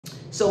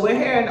So we're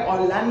here in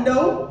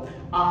Orlando.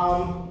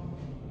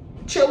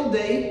 Chill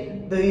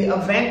day. The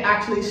event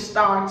actually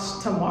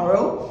starts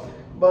tomorrow,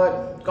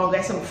 but gonna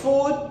get some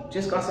food,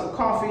 just got some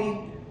coffee.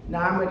 Now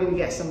I'm ready to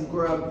get some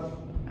grub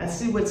and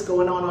see what's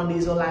going on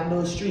these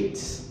Orlando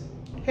streets.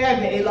 Here at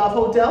the Aloft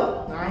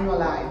Hotel, I ain't gonna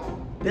lie.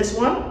 This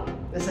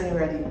ain't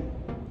ready.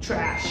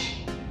 Trash.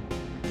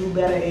 Do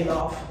better,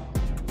 Aloft.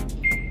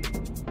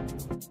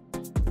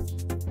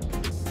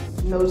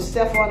 No,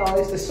 Stefan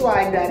always the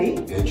swag daddy.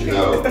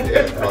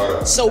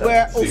 So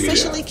we're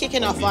officially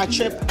kicking off our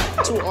trip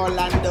to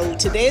Orlando.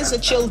 Today is a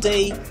chill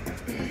day.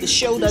 The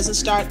show doesn't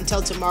start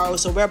until tomorrow,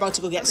 so we're about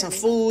to go get some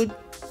food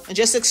and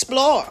just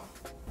explore.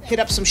 Hit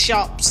up some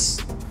shops.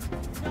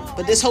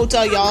 But this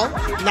hotel, y'all,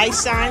 nice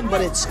sign,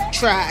 but it's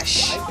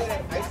trash. You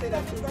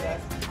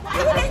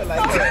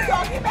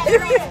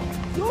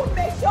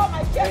make sure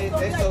my chest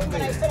looks like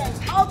when I finish.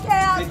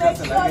 Okay, I'll make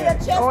sure your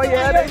chest. Oh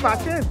yeah, they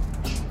matching.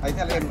 I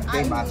tell him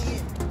they match.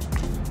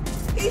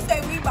 He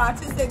said we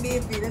match. He said me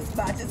and Venus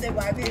match. He said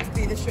why me and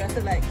Venus dressed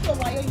alike. So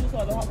why are you use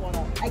all the hot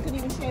water? I couldn't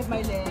even shave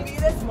my leg.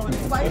 Venus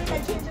morning. Why didn't I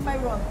change in my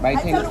room? I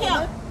told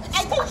him.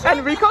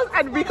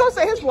 And Rico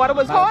said his water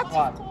was hot.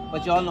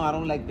 But y'all know I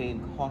don't like the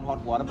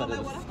hot water, but it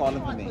was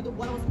scalding for me. But the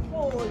water was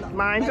cold.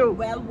 Mine too.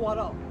 Well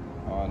water.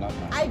 Oh, not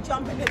mine. I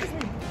jump in it.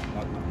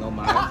 No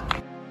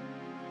mine.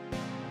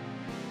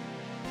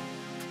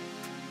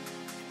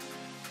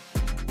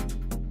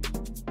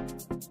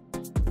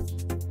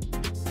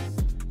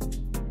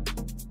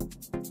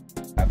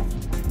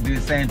 They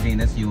saying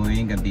Venus, you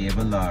ain't gonna be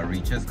able to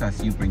reach us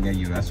because you bring your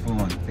US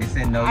phone. They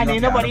said no. And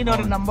ain't nobody know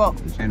the number.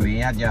 And we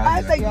had y'all.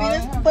 I think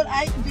Venus, but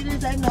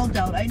Venus, I no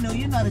doubt. I know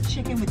you're not a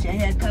chicken with your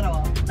head cut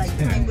off. Like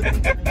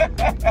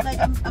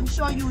I'm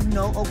sure you would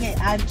know. Okay,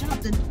 I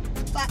jumped in.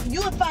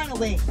 You would find a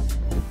way.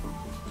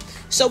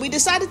 So we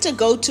decided to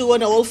go to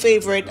an old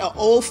favorite, an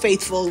old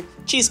faithful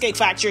Cheesecake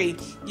Factory.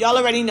 Y'all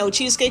already know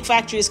Cheesecake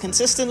Factory is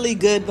consistently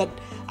good, but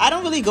I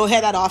don't really go here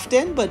that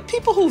often. But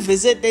people who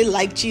visit, they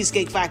like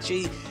Cheesecake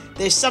Factory.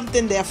 There's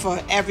something there for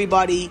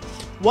everybody.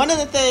 One of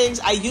the things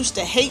I used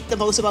to hate the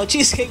most about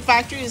Cheesecake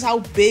Factory is how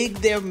big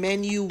their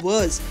menu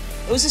was.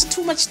 It was just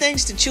too much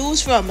things to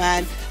choose from,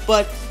 man.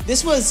 But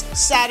this was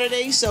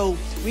Saturday, so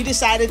we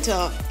decided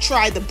to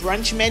try the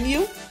brunch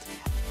menu.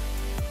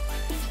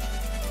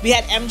 We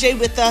had MJ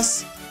with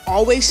us,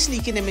 always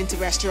sneaking him into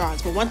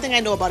restaurants. But one thing I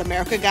know about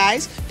America,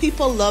 guys,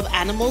 people love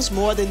animals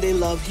more than they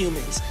love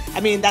humans. I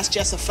mean, that's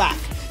just a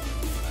fact.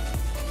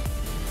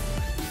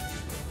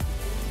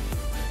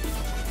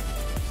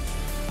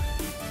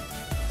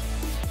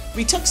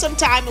 We took some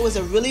time. It was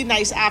a really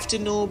nice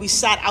afternoon. We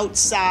sat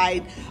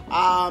outside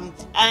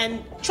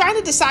and trying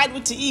to decide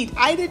what to eat.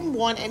 I didn't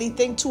want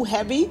anything too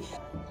heavy.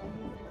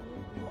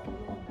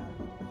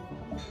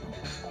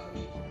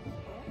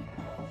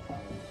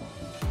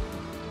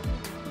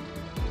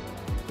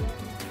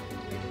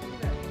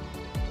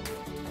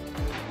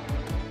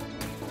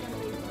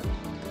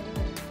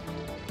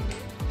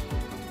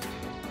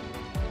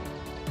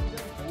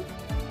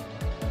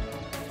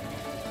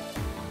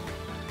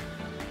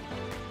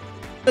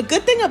 The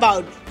good thing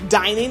about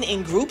dining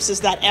in groups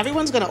is that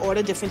everyone's going to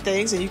order different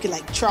things and you can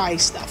like try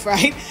stuff,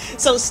 right?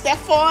 So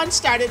Stefan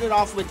started it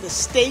off with the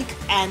steak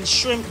and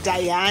shrimp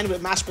Diane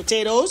with mashed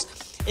potatoes.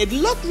 It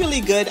looked really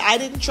good. I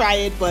didn't try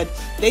it, but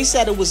they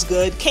said it was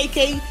good.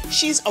 KK,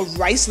 she's a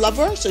rice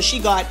lover, so she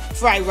got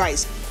fried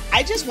rice.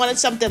 I just wanted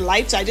something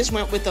light, so I just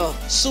went with a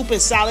soup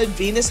and salad.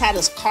 Venus had a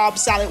carb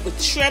salad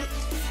with shrimp.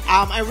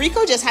 And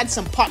Rico just had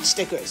some pot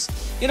stickers.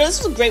 You know, this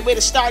is a great way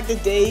to start the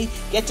day,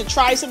 get to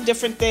try some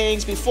different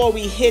things before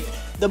we hit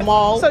the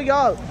mall. So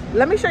y'all,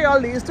 let me show y'all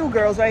these two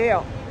girls right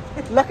here.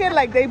 Looking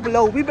like they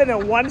blow. We've been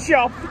in one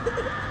shop.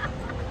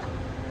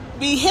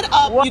 We hit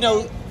up, you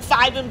know,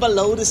 5 and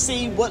below to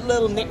see what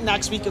little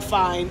knickknacks we could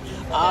find.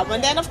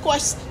 And then, of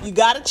course, you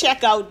got to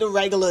check out the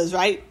regulars,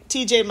 right?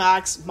 TJ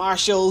Maxx,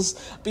 Marshalls,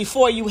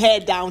 before you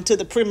head down to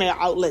the premier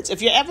outlets.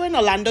 If you're ever in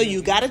Orlando,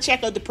 you got to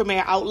check out the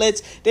premier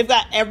outlets. They've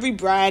got every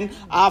brand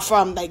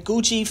from like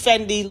Gucci,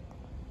 Fendi,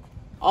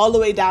 all the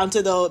way down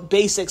to the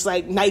basics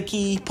like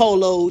Nike,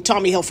 Polo,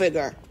 Tommy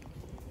Hilfiger.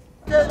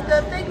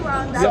 The thing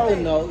around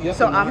that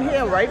So I'm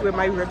here, right, with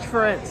my rich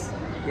friends.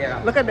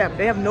 Yeah. Look at them.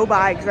 They have no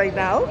bags right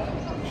now.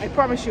 I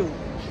promise you,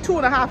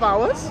 2.5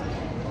 hours.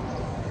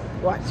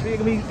 Watch, they're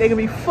gonna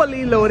be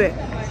fully loaded.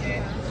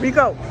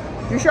 Rico,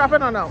 you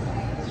shopping or no?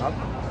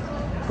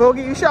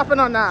 Bogey, you shopping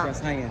or not?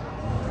 Just hanging.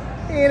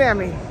 You hear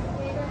me?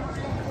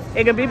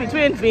 It can be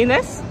between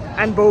Venus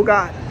and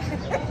Bogart.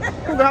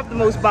 Who gonna have the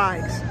most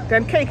bags?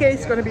 Then KK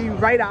is gonna be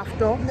right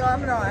after. No,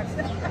 I'm not.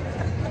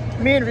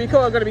 Me and Rico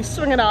are gonna be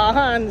swinging our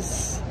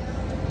hands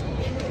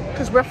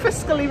because we're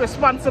fiscally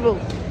responsible.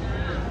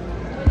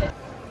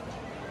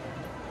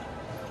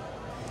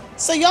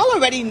 So y'all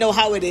already know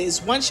how it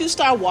is. Once you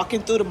start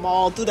walking through the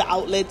mall, through the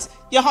outlets,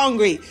 you're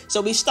hungry. So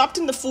we stopped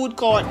in the food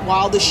court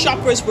while the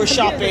shoppers were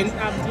shopping.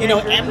 You know,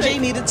 MJ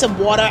needed some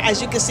water.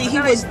 As you can see, he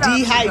was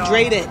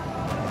dehydrated.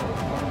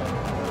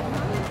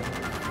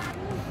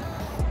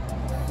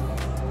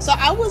 So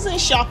I wasn't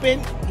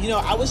shopping. you know,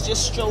 I was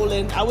just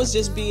strolling. I was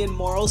just being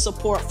moral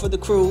support for the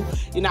crew.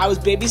 You know, I was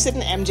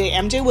babysitting MJ.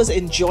 MJ was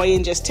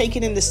enjoying just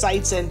taking in the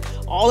sights and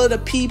all of the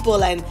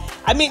people. And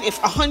I mean,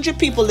 if 100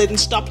 people didn't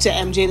stop to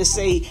MJ to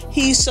say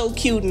he's so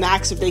cute and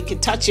ask if they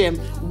could touch him,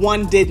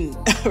 one didn't,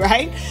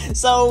 right?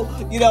 So,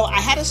 you know,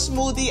 I had a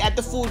smoothie at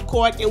the food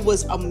court. It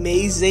was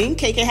amazing.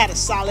 KK had a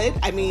salad,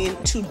 I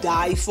mean, to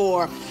die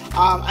for.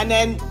 And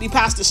then we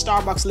passed the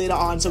Starbucks later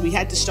on, so we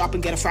had to stop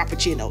and get a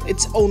Frappuccino.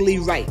 It's only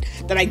right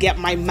that I get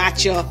my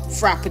matcha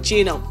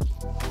Frappuccino.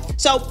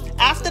 So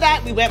after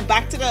that, we went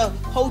back to the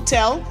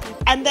hotel,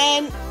 and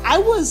then I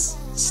was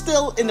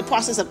still in the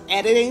process of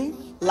editing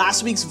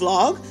last week's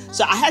vlog.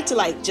 So I had to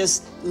like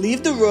just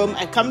leave the room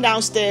and come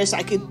downstairs so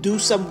I could do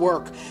some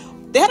work.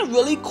 They had a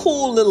really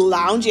cool little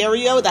lounge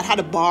area that had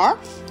a bar.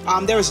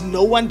 There was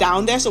no one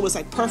down there, so it was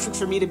like perfect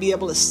for me to be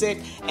able to sit,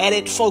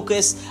 edit,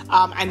 focus,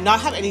 and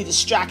not have any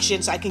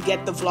distractions so I can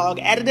get the vlog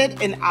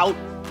edited and out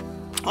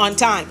on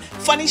time.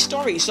 Funny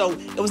story. So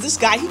it was this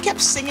guy, he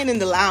kept singing in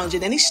the lounge,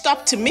 and then he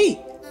stopped to me.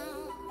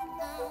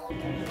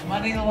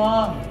 Money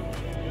long.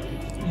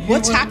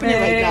 What's happening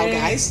right now,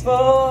 guys?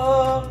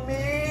 For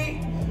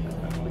me.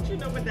 What you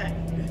know about that?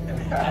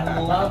 I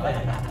love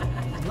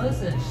it.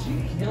 Listen,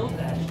 she killed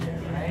that shit,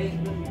 right?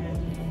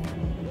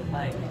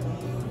 Like,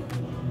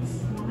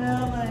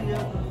 smell like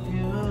your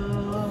perfume.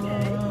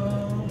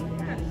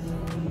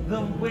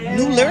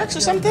 New lyrics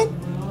or something?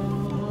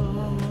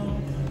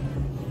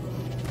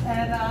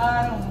 And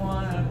I don't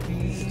wanna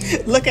be.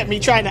 Look at me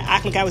trying to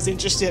act like I was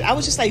interested. I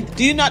was just like,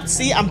 do you not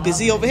see I'm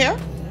busy over here?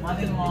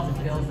 Money long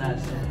kills that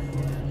shit.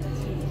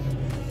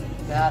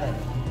 Got it.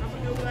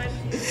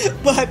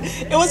 But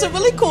it was a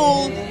really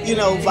cool, you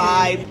know,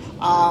 vibe.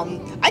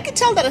 I could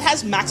tell that it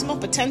has maximum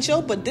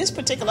potential, but this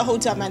particular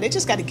hotel, man, they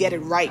just got to get it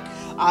right.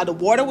 The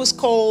water was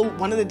cold.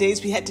 One of the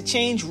days we had to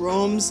change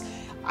rooms.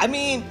 I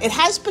mean, it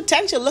has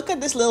potential. Look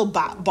at this little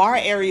bar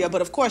area,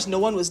 but of course, no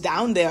one was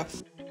down there.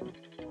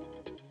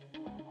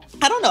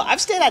 I don't know. I've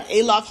stayed at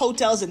Aloft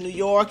hotels in New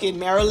York, in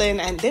Maryland,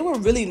 and they were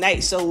really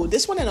nice. So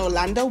this one in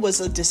Orlando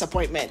was a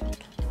disappointment.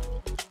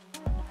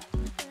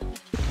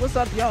 What's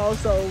up, y'all?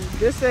 So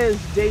this is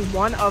day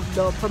one of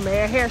the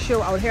premiere hair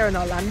show out here in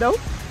Orlando.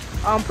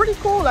 Pretty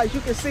cool, as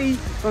you can see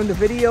from the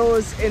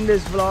videos in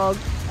this vlog.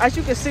 As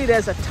you can see,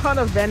 there's a ton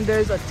of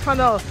vendors, a ton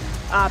of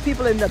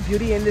people in the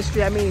beauty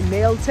industry. I mean,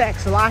 nail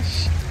techs,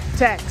 lash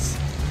techs,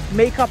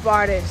 makeup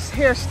artists,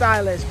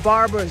 hairstylists,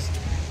 barbers,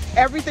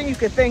 everything you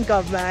could think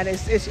of, man.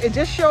 It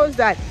just shows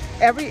that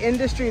every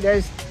industry,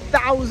 there's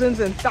thousands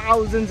and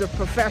thousands of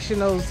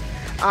professionals,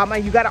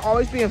 and you got to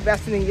always be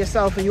investing in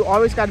yourself, and you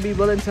always got to be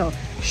willing to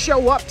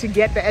show up to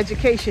get the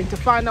education, to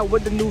find out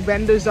what the new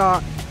vendors are,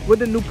 what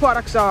the new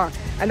products are.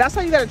 And that's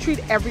how you got to treat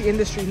every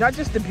industry, not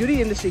just the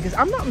beauty industry, because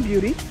I'm not in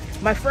beauty,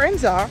 my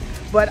friends are,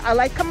 but I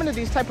like coming to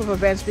these type of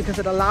events because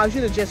it allows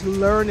you to just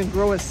learn and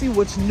grow and see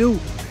what's new.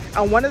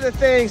 And one of the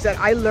things that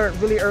I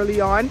learned really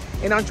early on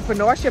in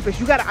entrepreneurship is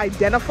you got to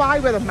identify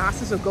where the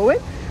masses are going,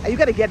 and you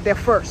got to get there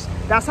first.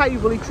 That's how you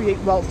really create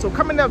wealth. So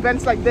coming to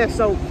events like this,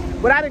 so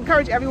what I'd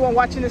encourage everyone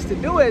watching this to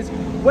do is,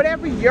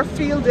 whatever your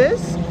field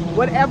is,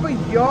 whatever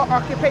your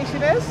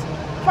occupation is,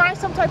 find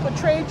some type of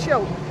trade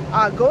show.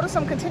 Go to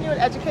some continuing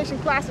education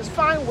classes,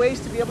 find ways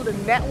to be able to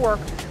network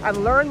and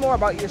learn more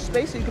about your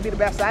space so you can be the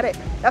best at it.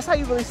 That's how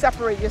you really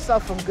separate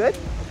yourself from good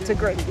to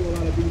great.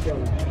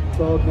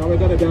 So now I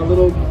got it down a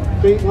little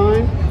straight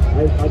line.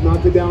 I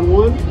knocked it down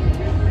one,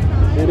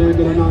 and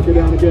then I knocked it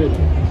down again.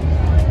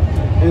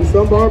 And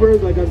some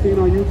barbers, like I've seen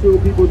on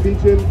YouTube, people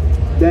teaching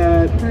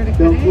that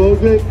they'll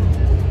close it,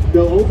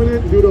 they'll open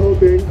it, do the whole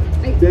thing,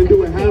 then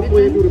do it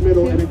halfway through the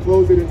middle, and then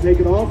close it and take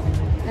it off.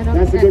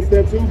 That's a good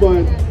step too,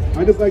 but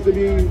I just like to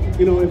be,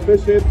 you know,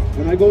 efficient,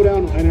 and I go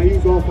down and I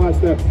use all 5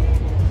 steps.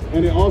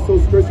 And it also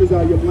stretches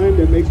out your blend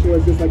and makes sure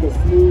it's just like a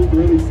smooth,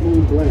 really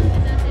smooth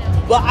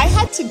blend. Well, I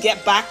had to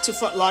get back to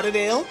Fort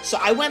Lauderdale, so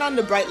I went on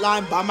the Bright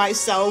Line by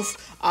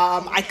myself.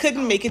 I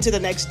couldn't make it to the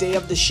next day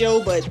of the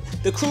show, but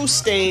the crew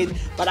stayed.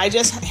 But I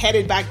just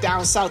headed back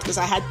down south because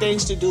I had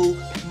things to do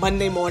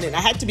Monday morning.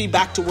 I had to be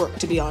back to work,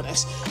 to be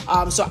honest.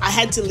 So I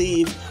had to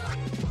leave.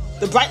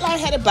 The Bright Line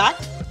headed back.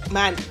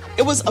 Man,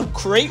 it was a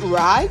great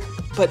ride,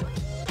 but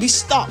we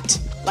stopped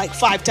like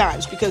 5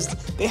 times because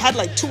they had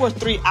like 2 or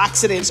 3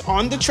 accidents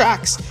on the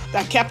tracks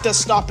that kept us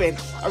stopping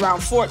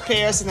around Fort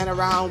Pierce and then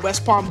around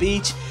West Palm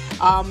Beach.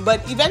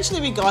 But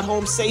eventually we got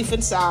home safe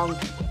and sound.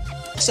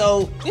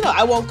 So, you know,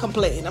 I won't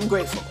complain. I'm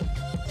grateful.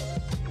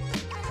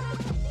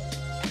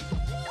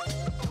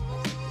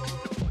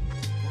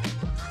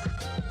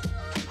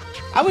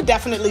 I would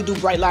definitely do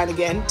Bright Line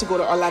again to go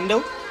to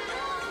Orlando.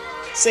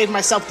 Save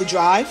myself the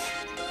drive.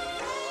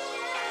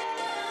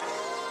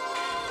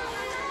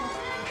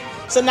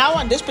 So now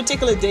on this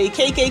particular day,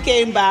 KK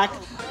came back.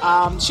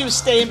 She was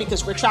staying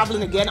because we're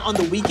traveling again on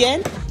the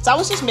weekend. So I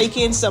was just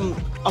making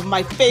some of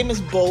my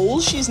famous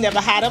bowls. She's never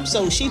had them,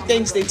 so she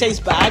thinks they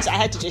taste bad. So I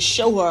had to just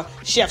show her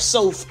Chef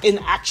Soph in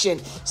action.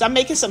 So I'm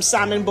making some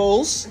salmon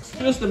bowls.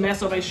 Just the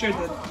mess of I sure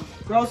did.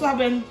 We're also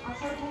having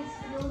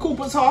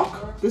Cooper's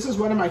Hawk. This is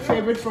one of my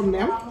favorites from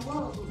them.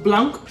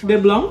 Blanc de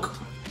Blanc.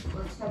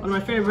 one of my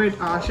favorite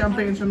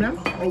champagnes from them,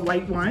 or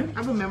white wine. I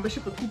have a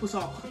membership with Cooper's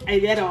Hawk. I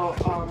get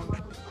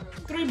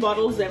 3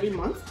 bottles every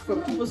month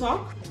from Cooper's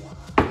Hawk,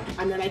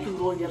 and then I can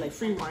go and get like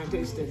free wine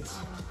tastings.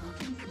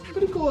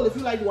 Pretty cool. If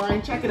you like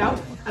wine, check it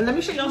out. And let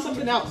me show y'all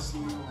something else.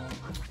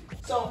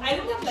 So I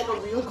don't have like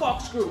a real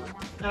corkscrew,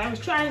 and I was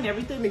trying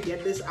everything to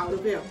get this out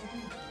of here.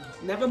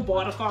 Never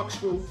bought a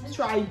corkscrew.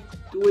 Tried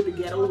do it to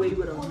get away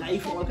with a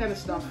knife, all kind of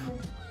stuff.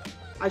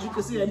 As you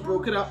can see, I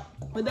broke it up.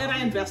 But then I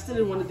invested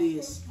in one of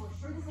these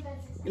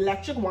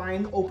electric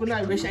wine opener.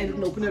 I wish I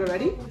didn't open it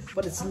already,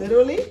 but it's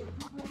literally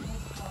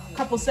a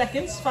couple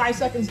seconds, 5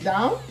 seconds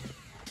down.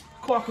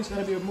 Cork is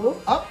gonna be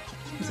removed. Up,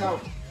 it's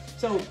out.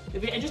 So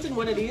if you're interested in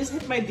one of these,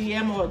 hit my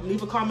DM or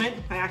leave a comment.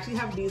 I actually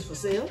have these for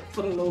sale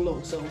for the low.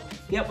 So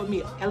get with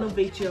me,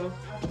 elevate your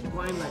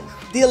wine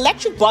life. The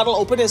electric bottle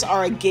openers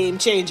are a game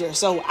changer.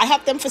 So I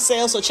have them for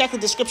sale. So check the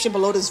description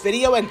below this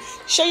video and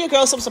show your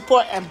girl some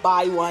support and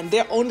buy one.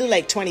 They're only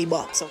like 20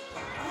 bucks.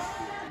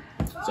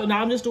 So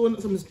now I'm just doing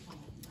some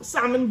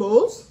salmon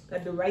bowls.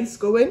 Let the rice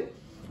go in.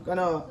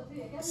 Gonna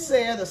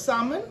sear the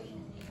salmon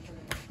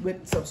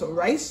with some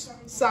rice,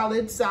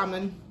 salad,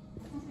 salmon,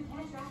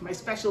 my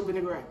special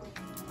vinaigrette.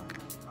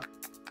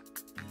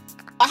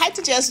 I had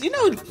to just,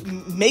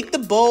 make the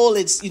bowl.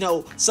 It's,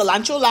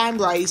 cilantro lime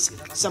rice,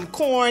 some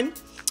corn,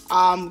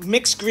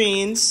 mixed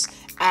greens,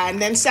 and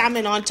then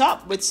salmon on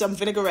top with some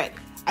vinaigrette.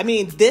 I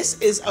mean, this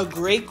is a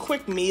great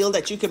quick meal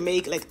that you can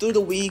make like through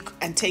the week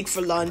and take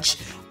for lunch.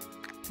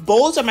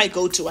 Bowls are my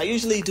go-to. I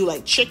usually do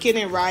like chicken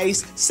and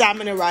rice,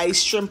 salmon and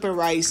rice, shrimp and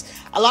rice.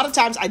 A lot of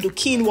times I do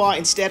quinoa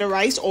instead of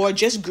rice, or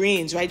just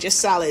greens, right? Just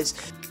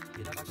salads.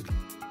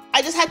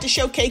 I just had to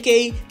show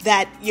KK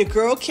that your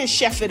girl can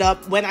chef it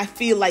up when I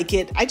feel like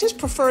it. I just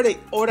prefer to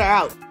order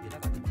out.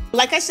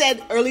 Like I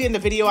said earlier in the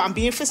video, I'm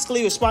being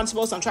fiscally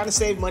responsible, so I'm trying to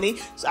save money.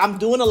 So I'm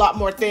doing a lot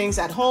more things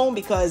at home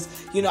because,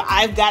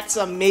 I've got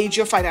some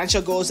major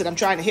financial goals that I'm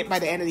trying to hit by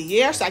the end of the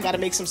year. So I got to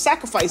make some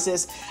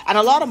sacrifices. And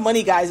a lot of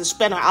money, guys, is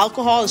spent on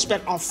alcohol and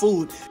spent on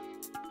food.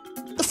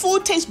 The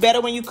food tastes better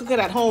when you cook it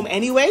at home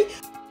anyway.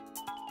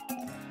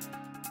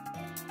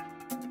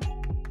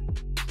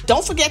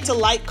 Don't forget to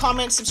like,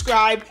 comment,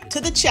 subscribe to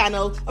the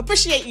channel.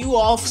 Appreciate you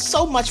all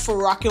so much for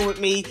rocking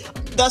with me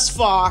thus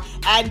far.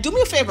 And do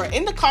me a favor,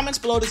 in the comments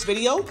below this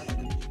video,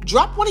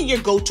 drop one of your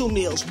go-to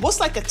meals.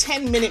 What's like a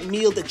 10-minute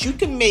meal that you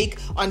can make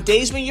on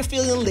days when you're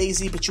feeling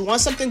lazy, but you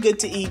want something good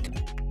to eat?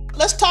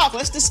 Let's talk,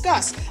 let's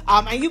discuss.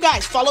 And you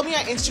guys, follow me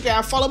on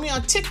Instagram, follow me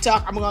on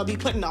TikTok. I'm gonna be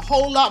putting a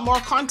whole lot more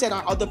content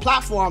on other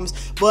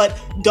platforms, but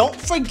don't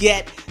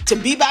forget to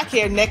be back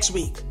here next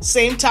week.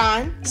 Same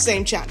time,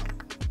 same channel.